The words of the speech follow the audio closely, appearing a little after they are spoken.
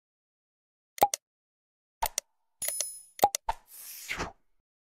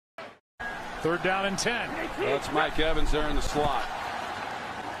3rd down and 10. That's Mike Evans there in the slot.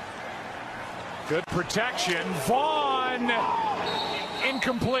 Good protection. Vaughn,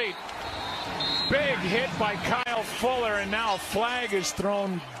 incomplete. Big hit by Kyle Fuller, and now a flag is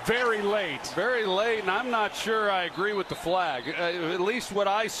thrown very late. Very late, and I'm not sure I agree with the flag. At least what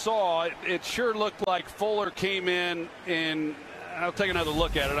I saw, it sure looked like Fuller came in, and I'll take another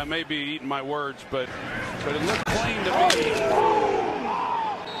look at it. I may be eating my words, but it looked plain to me.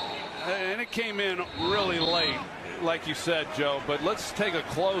 And it came in really late, like you said, Joe. But let's take a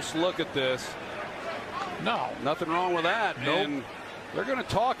close look at this. No. Nothing wrong with that. Nope. And they're going to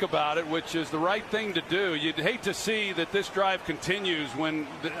talk about it, which is the right thing to do. You'd hate to see that this drive continues when,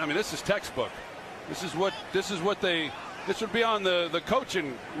 I mean, this is textbook. This would be on the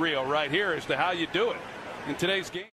coaching reel right here as to how you do it in today's game.